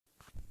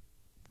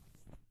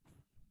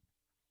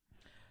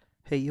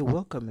Hey, you're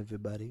welcome,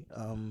 everybody.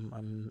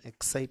 I'm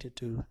excited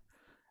to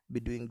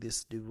be doing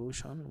this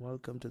devotion.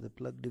 Welcome to the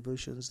Plug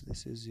Devotions.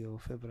 This is your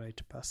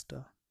favorite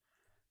pastor,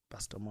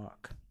 Pastor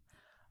Mark.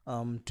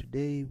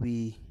 Today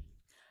we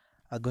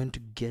are going to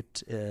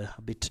get a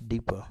bit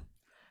deeper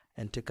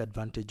and take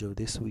advantage of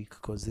this week,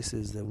 because this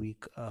is the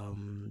week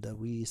that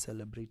we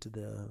celebrate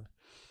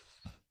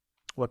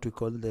what we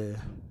call the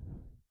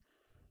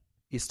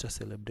Easter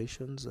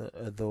celebrations,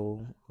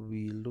 though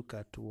we look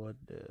at what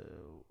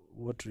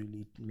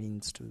really it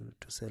means to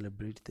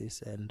celebrate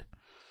this, and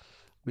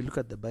we look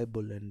at the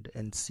Bible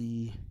and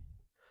see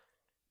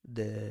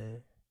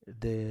the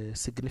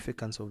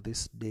significance of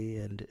this day,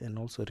 and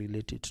also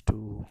relate it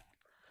to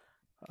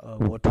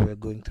what we're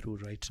going through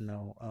right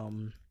now.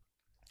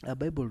 Our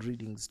Bible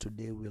readings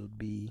today will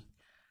be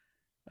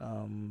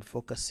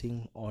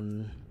focusing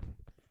on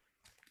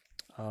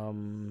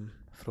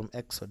from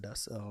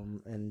Exodus,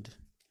 and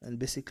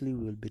basically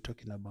we'll be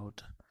talking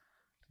about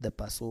the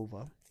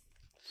Passover,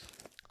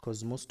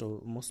 because most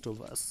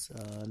of us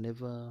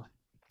never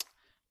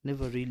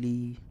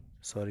really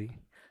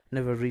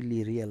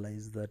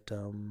realized that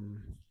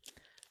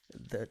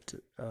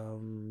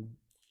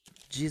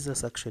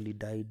Jesus actually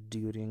died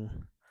during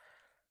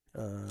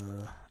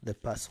the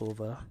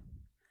Passover,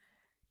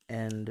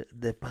 and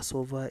the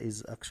Passover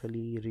is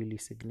actually really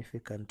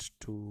significant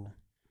to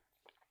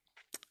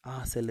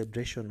our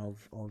celebration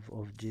of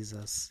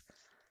Jesus.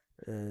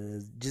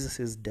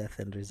 Jesus' death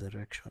and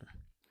resurrection.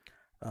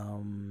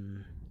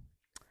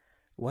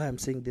 Why I'm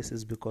saying this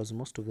is because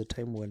most of the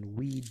time when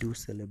we do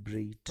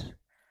celebrate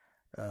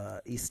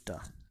Easter,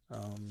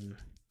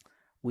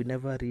 we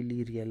never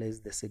really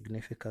realize the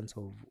significance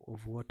of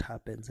what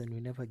happens, and we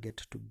never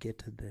get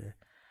the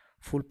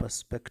full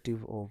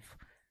perspective of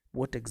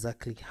what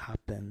exactly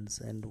happens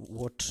and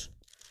what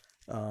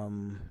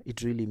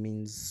it really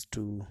means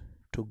to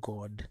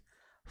God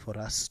for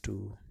us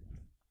to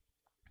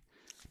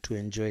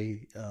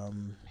enjoy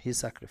his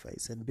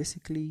sacrifice. And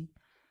basically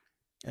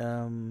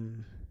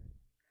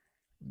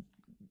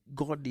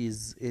God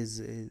is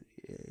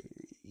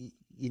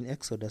in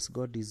Exodus,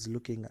 God is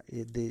looking at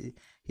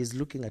he's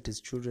looking at his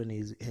children,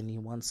 and he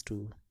wants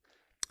to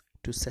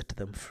set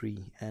them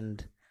free,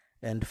 and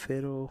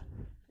Pharaoh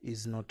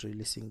is not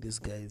releasing these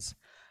guys.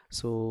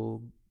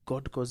 So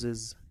God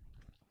causes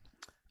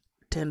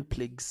 10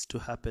 plagues to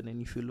happen,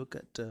 and if you look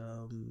at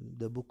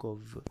the book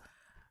of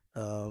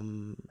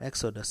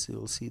Exodus,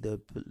 you'll see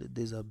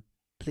there's a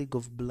plague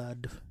of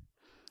blood,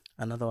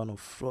 another one of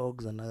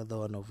frogs, another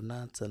one of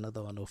gnats,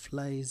 another one of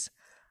flies,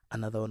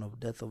 another one of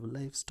death of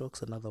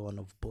livestock, another one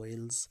of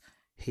boils,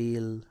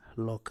 hail,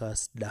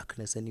 locusts,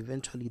 darkness, and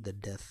eventually the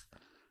death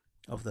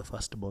of the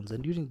firstborns.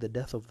 And during the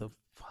death of the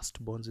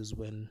firstborns is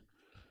when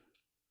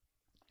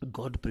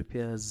God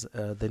prepares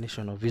the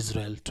nation of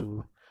Israel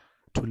to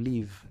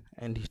live,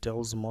 and he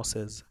tells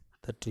Moses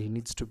that he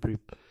needs to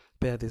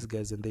prepare these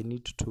guys, and they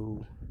need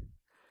to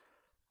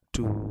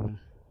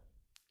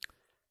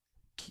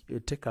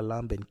take a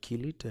lamb and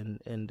kill it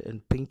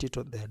and paint it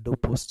on their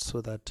doorpost,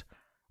 so that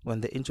when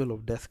the angel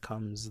of death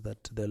comes,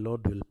 that the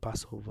Lord will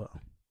pass over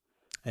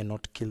and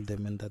not kill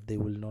them, and that they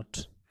will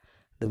not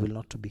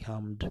be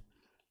harmed.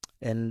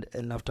 And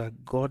after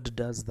God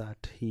does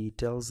that, he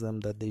tells them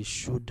that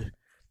this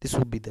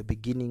will be the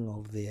beginning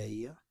of their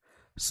year.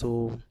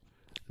 So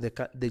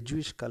the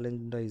Jewish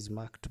calendar is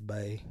marked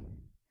by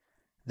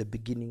the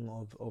beginning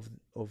of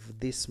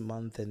this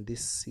month and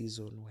this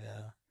season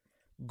where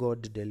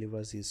God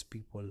delivers his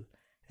people,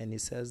 and he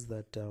says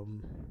that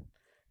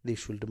they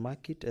should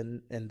mark it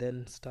and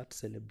then start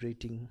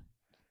celebrating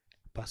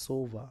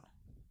Passover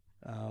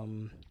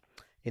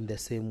in the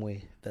same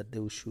way, that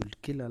they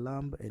should kill a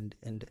lamb and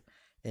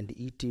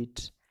eat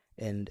it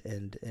and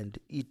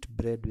eat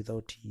bread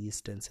without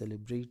yeast and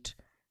celebrate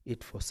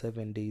it for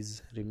 7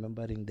 days,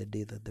 remembering the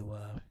day that they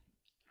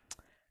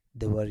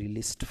were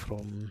released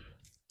from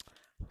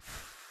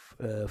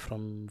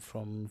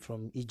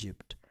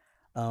Egypt.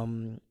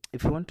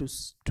 If you want to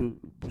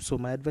so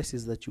my advice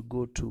is that you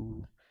go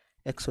to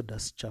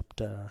Exodus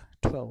chapter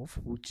 12,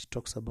 which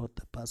talks about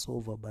the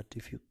Passover. But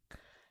if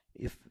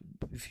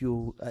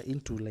you are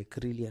into like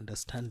really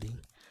understanding,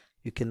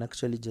 you can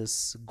actually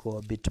just go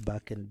a bit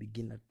back and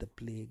begin at the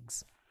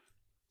plagues,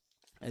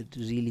 and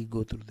really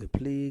go through the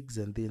plagues,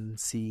 and then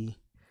see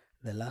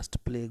the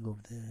last plague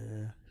of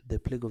the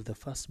plague of the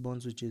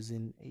firstborns, which is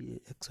in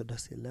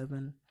Exodus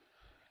 11,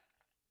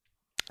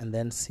 and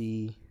then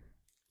see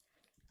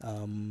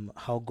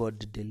how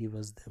God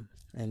delivers them.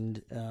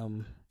 And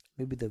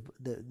maybe the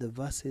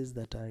verses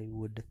that I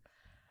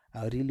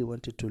really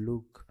wanted to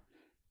look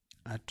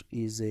at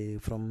is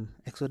from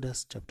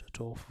Exodus chapter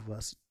 12,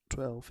 verse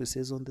 12. It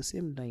says, "On the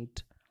same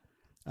night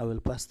I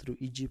will pass through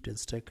Egypt and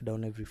strike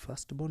down every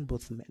firstborn,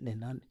 both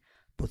men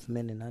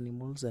and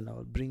animals, and I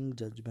will bring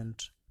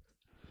judgment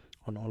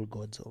on all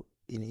gods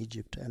in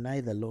Egypt. And I,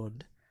 the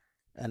Lord,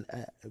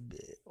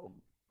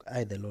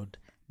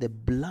 the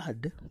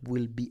blood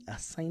will be a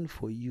sign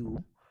for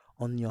you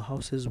on your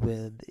houses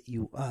where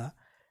you are,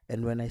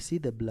 and when I see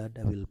the blood,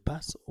 I will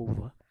pass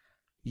over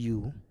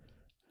you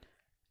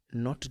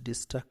not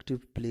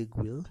destructive plague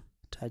will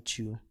touch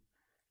you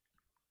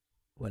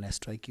when I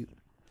strike you.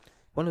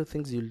 One of the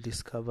things you'll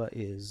discover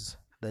is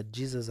that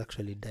Jesus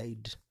actually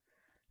died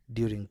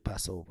during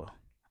Passover,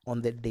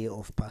 on the day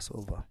of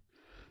Passover.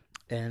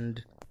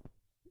 And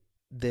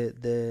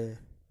the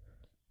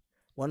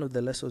one of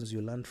the lessons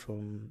you learn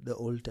from the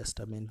Old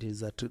Testament is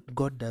that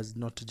God does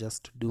not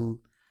just do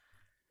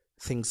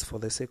things for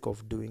the sake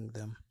of doing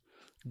them.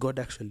 God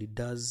actually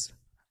does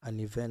an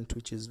event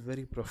which is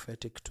very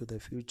prophetic to the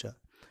future.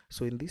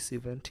 So in this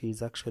event, he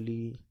is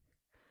actually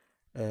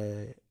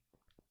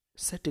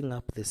setting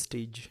up the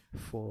stage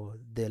for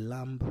the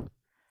Lamb,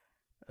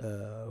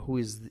 who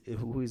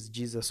is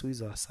Jesus, who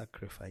is our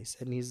sacrifice,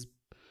 and he's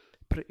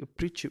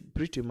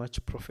pretty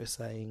much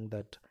prophesying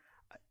that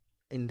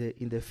in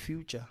the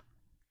future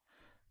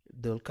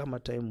there will come a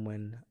time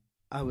when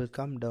I will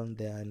come down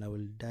there and I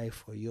will die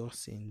for your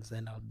sins,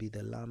 and I'll be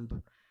the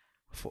lamb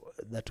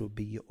that will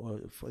be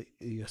for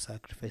your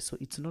sacrifice. So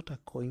it's not a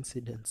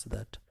coincidence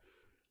that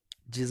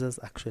Jesus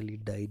actually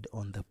died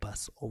on the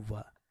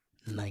Passover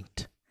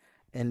night.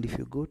 And if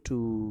you go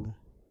to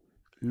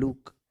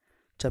Luke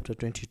chapter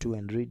 22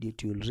 and read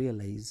it, you'll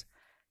realize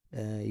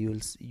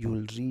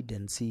you'll read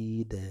and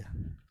see the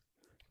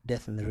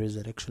death and the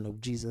resurrection of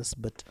Jesus.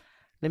 But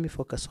let me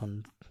focus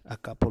on a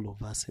couple of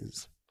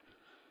verses.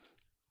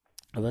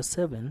 Verse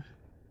 7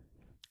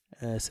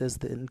 says,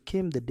 "Then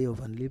came the day of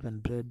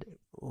unleavened bread,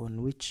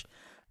 on which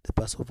the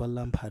Passover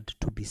lamb had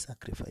to be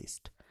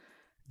sacrificed.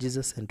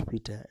 Jesus sent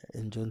Peter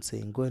and John,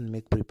 saying, 'Go and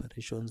make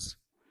preparations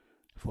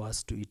for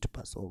us to eat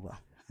Passover.'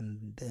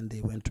 And then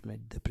they went to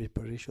make the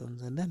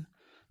preparations. And then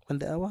when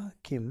the hour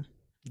came,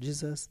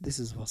 Jesus," this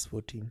is verse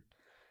 14,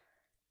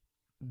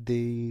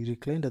 "they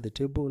reclined at the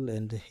table,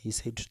 and he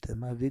said to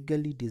them, 'I've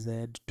eagerly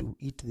desired to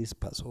eat this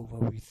Passover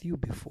with you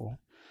before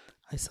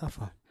I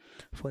suffer.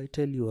 For I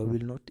tell you, I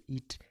will not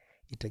eat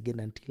it again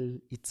until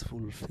its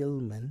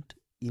fulfillment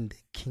in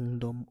the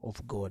kingdom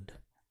of God.'"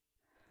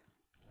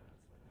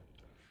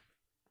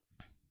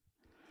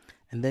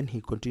 And then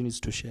he continues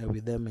to share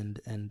with them,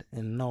 and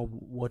now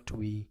what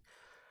we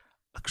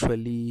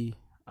actually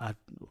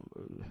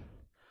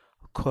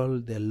call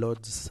the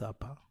Lord's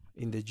Supper.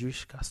 In the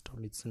Jewish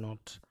custom, it's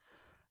not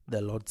the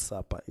Lord's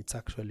Supper, it's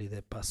actually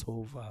the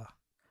Passover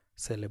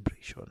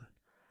celebration.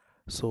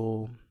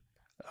 So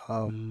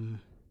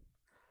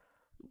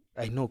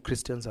I know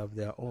Christians have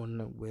their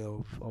own way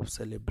of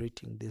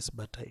celebrating this,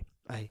 but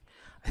I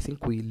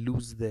think we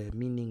lose the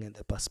meaning and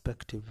the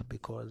perspective,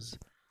 because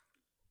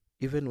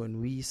even when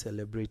we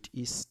celebrate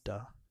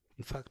Easter,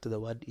 in fact, the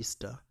word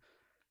Easter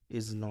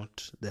is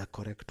not the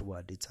correct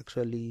word. It's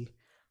actually,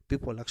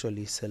 people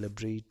actually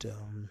celebrate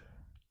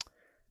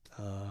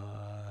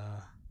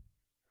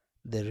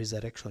the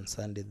Resurrection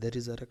Sunday. The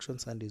Resurrection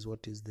Sunday is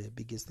what is the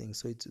biggest thing.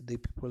 So it's the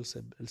people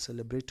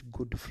celebrate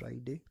Good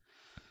Friday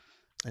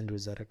and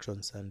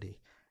Resurrection Sunday.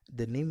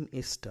 The name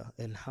Easter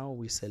and how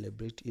we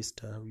celebrate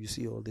Easter, you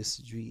see all these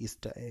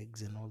Easter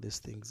eggs and all these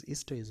things.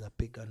 Easter is a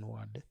pagan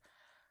word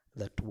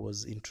that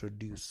was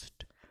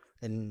introduced,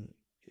 and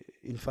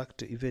in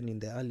fact, even in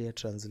the earlier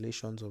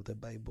translations of the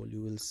Bible,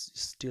 you will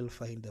still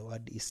find the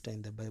word Easter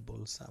in the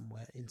Bible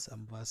somewhere in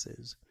some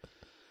verses.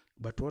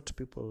 But what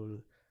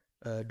people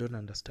don't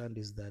understand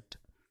is that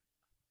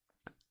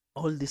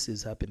all this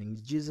is happening.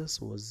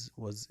 Jesus was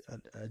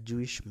a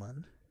Jewish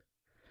man,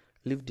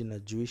 lived in a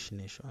Jewish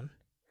nation,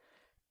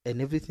 and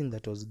everything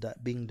that was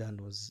being done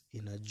was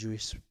in a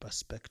Jewish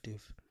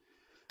perspective.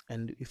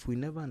 And if we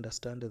never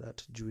understand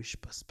that Jewish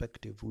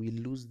perspective, we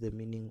lose the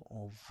meaning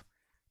of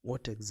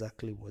what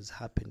exactly was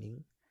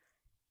happening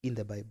in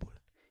the Bible.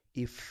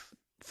 If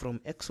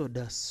from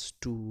Exodus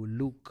to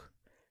Luke,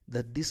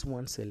 that this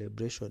one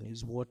celebration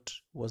is what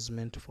was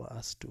meant for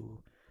us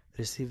to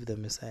receive the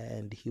Messiah,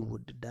 and he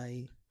would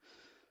die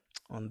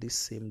on this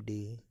same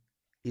day,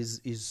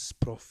 is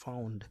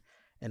profound.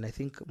 And I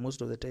think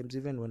most of the times,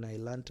 even when I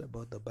learned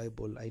about the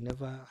Bible,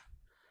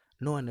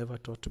 no one ever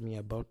taught me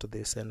about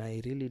this, and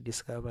I really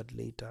discovered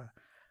later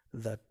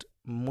that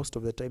most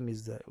of the time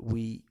is that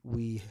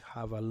we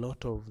have a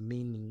lot of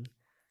meaning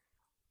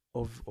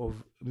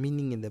of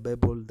meaning in the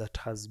Bible that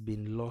has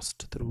been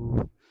lost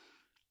through,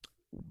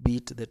 be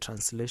it the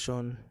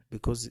translation,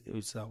 because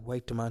it's a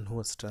white man who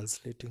was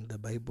translating the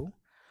Bible.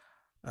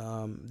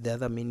 The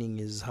other meaning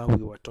is how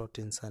we were taught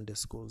in Sunday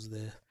schools,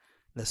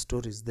 the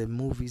stories, the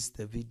movies,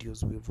 the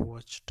videos we've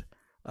watched,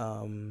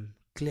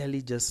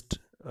 clearly just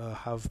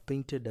have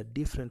painted a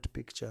different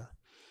picture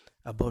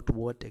about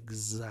what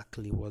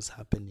exactly was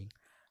happening.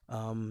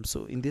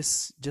 So in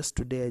this, just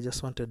today, I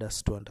just wanted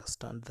us to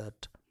understand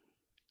that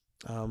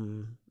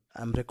I'm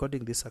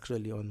recording this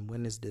actually on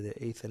Wednesday the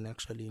 8th, and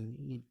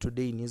actually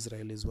today in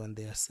Israel is when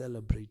they are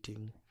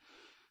celebrating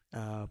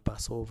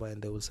Passover,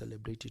 and they will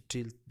celebrate it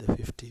till the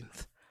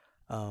 15th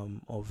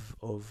of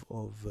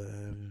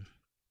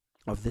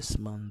this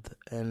month.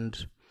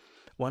 And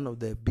one of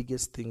the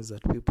biggest things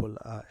that people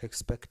are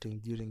expecting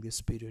during this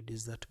period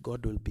is that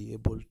God will be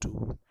able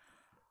to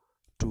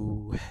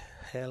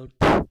help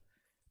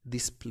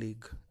this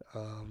plague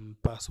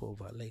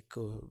Passover, like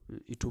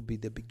it will be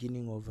the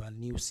beginning of a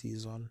new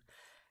season,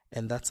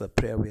 and that's a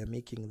prayer we are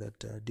making,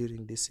 that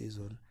during this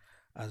season,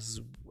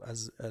 as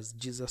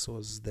Jesus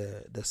was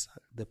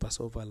the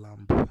Passover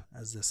lamb,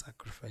 as the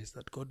sacrifice,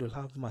 that God will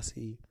have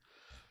mercy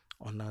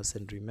on us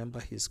and remember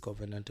His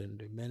covenant,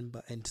 and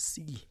remember and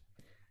see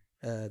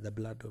the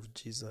blood of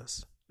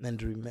Jesus,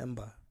 and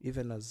remember,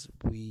 even as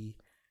we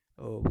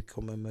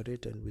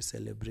commemorate and we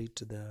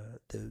celebrate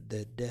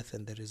the death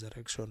and the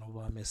resurrection of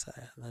our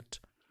Messiah,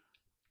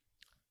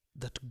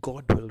 that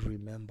God will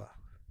remember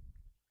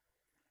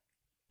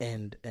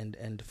and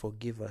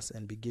forgive us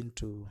and begin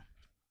to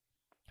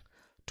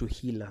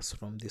heal us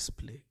from this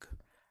plague.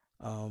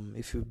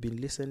 If you've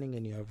been listening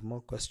and you have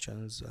more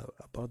questions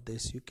about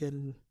this, you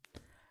can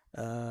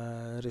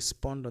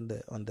respond on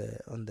the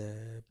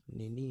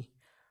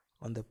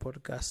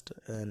podcast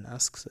and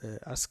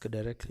ask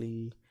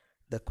directly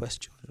the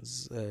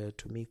questions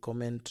to me.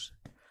 Comment,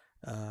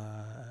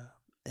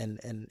 and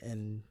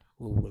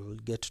we will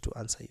get to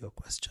answer your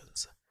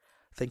questions.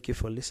 Thank you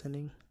for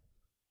listening.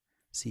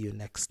 See you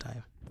next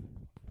time.